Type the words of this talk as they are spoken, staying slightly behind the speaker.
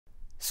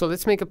So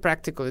let's make a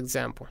practical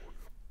example.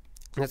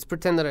 Let's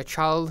pretend that a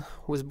child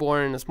was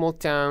born in a small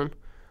town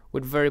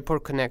with very poor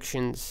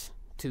connections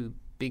to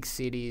big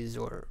cities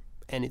or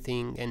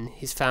anything, and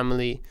his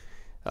family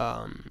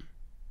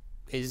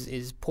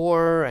is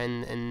poor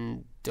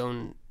and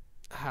don't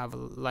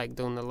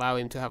allow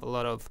him to have a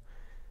lot of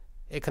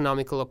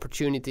economical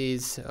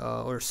opportunities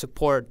or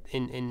support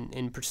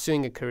in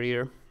pursuing a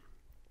career.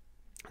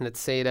 Let's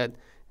say that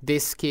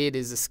this kid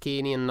is a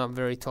skinny and not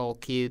very tall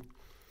kid.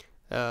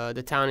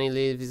 The town he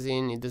lives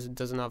in, it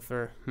doesn't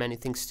offer many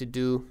things to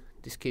do.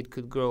 This kid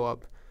could grow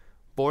up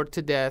bored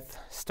to death,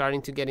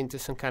 starting to get into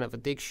some kind of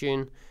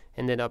addiction,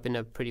 ended up in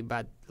a pretty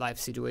bad life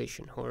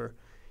situation. Or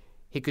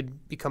he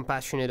could become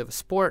passionate of a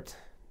sport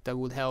that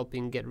would help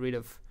him get rid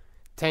of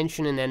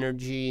tension and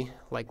energy,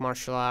 like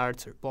martial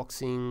arts or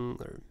boxing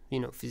or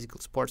physical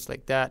sports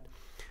like that,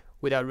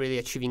 without really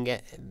achieving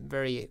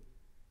very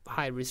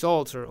high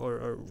results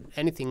or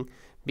anything,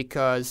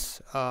 because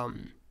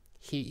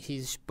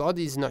his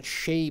body is not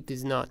shaped,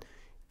 is not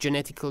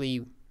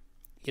genetically,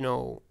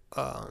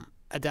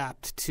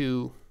 adapt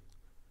to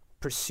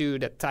pursue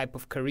that type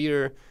of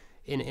career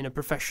in a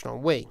professional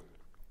way.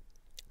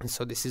 And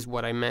so this is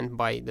what I meant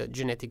by the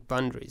genetic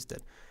boundaries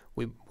that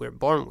we're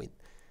born with.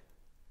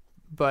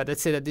 But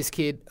let's say that this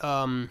kid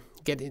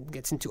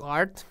gets into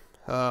art,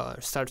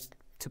 starts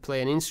to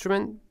play an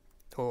instrument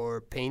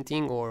or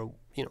painting or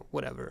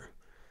whatever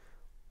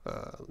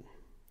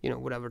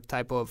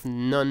type of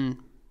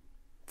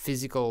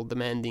non-physical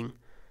demanding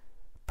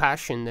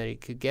passion that he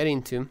could get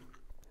into.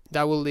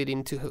 That will lead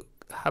him to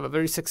have a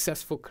very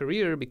successful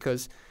career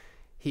because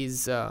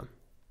his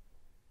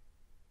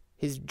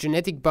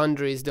genetic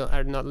boundaries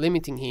are not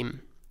limiting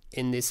him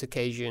in this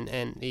occasion,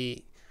 and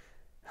he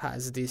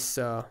has this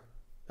a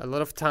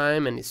lot of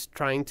time and is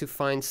trying to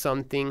find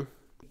something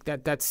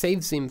that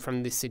saves him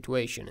from this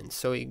situation. And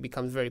so he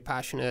becomes very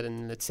passionate,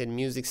 and let's say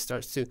music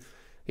starts to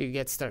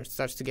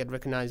get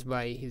recognized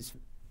by his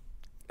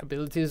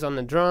abilities on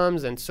the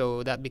drums, and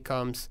so that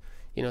becomes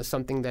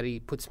something that he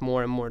puts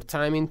more and more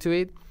time into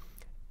it,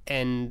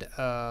 and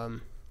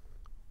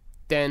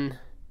then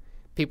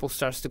people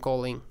starts to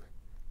call him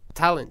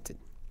talented.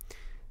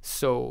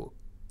 So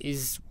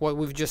is what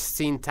we've just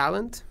seen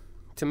talent?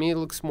 To me, it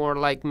looks more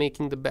like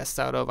making the best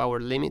out of our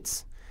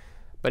limits.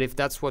 But if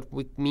that's what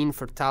we mean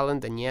for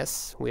talent, then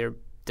yes,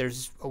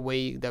 there's a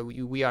way that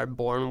we are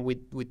born with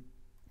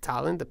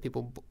talent, that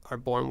people are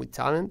born with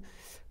talent,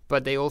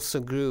 but they also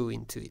grew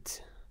into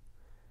it.